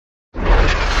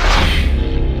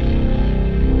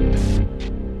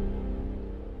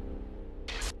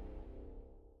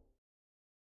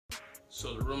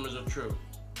So the rumors are true.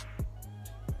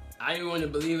 I didn't want to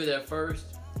believe it at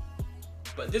first,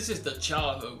 but this is the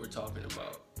childhood we're talking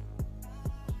about.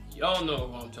 Y'all know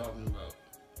what I'm talking about.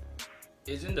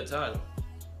 It's in the title.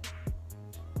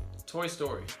 Toy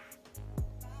Story.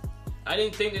 I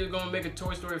didn't think they were going to make a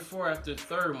Toy Story 4 after the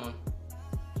third one,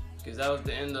 because that was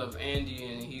the end of Andy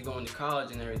and he going to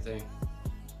college and everything.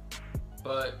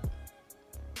 But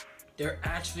they're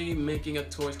actually making a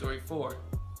Toy Story 4.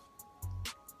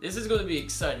 This is going to be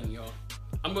exciting, y'all.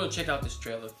 I'm going to check out this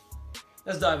trailer.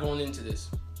 Let's dive on into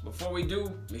this. Before we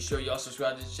do, make sure y'all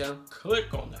subscribe to this channel.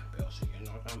 Click on that bell so you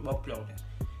know I'm uploading.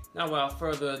 Now, without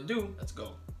further ado, let's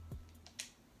go.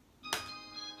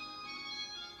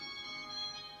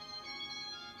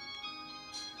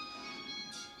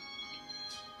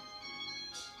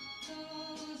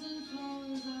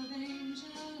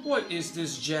 What is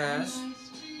this jazz?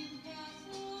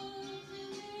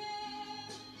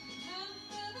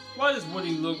 Why does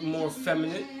Woody look more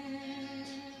feminine?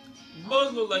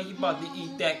 Buzz look like he about to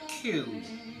eat that cube.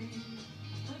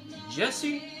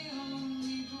 Jessie?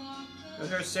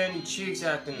 With her sandy cheeks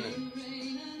acting like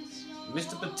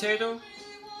Mr. Potato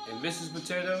and Mrs.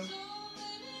 Potato.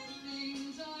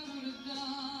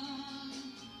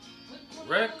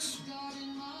 Rex?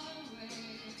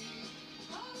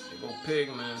 Big old pig,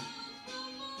 man.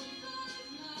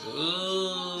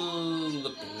 Ooh,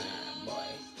 look at that, boy.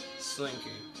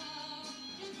 Slinky.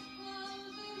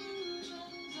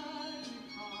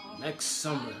 Next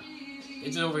summer.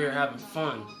 They're just over here having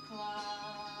fun.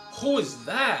 Who is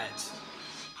that?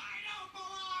 I don't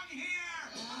belong here.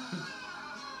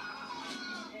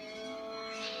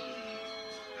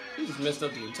 He just messed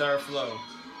up the entire flow.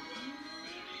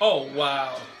 Oh,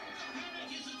 wow.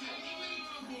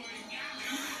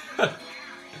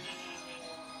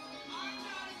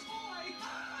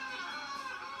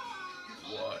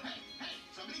 What?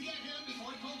 Somebody get him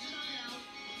before he pokes an eye out.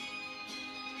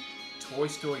 Toy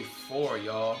Story 4,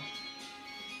 y'all.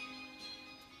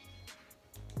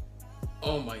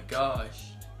 Oh my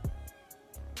gosh.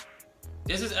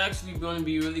 This is actually going to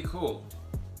be really cool.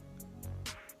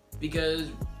 Because,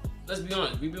 let's be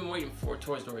honest, we've been waiting for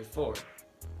Toy Story 4.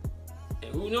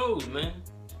 And who knows, man?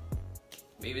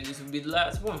 Maybe this will be the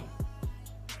last one.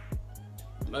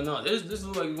 But no, this looks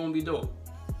like it's going to be dope.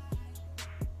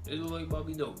 This looks like it's about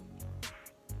to be dope.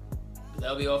 But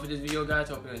that'll be all for this video, guys.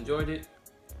 Hope you enjoyed it.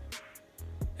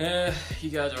 You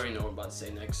guys already know what I'm about to say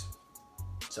next.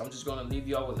 So I'm just going to leave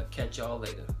y'all with a catch y'all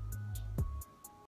later.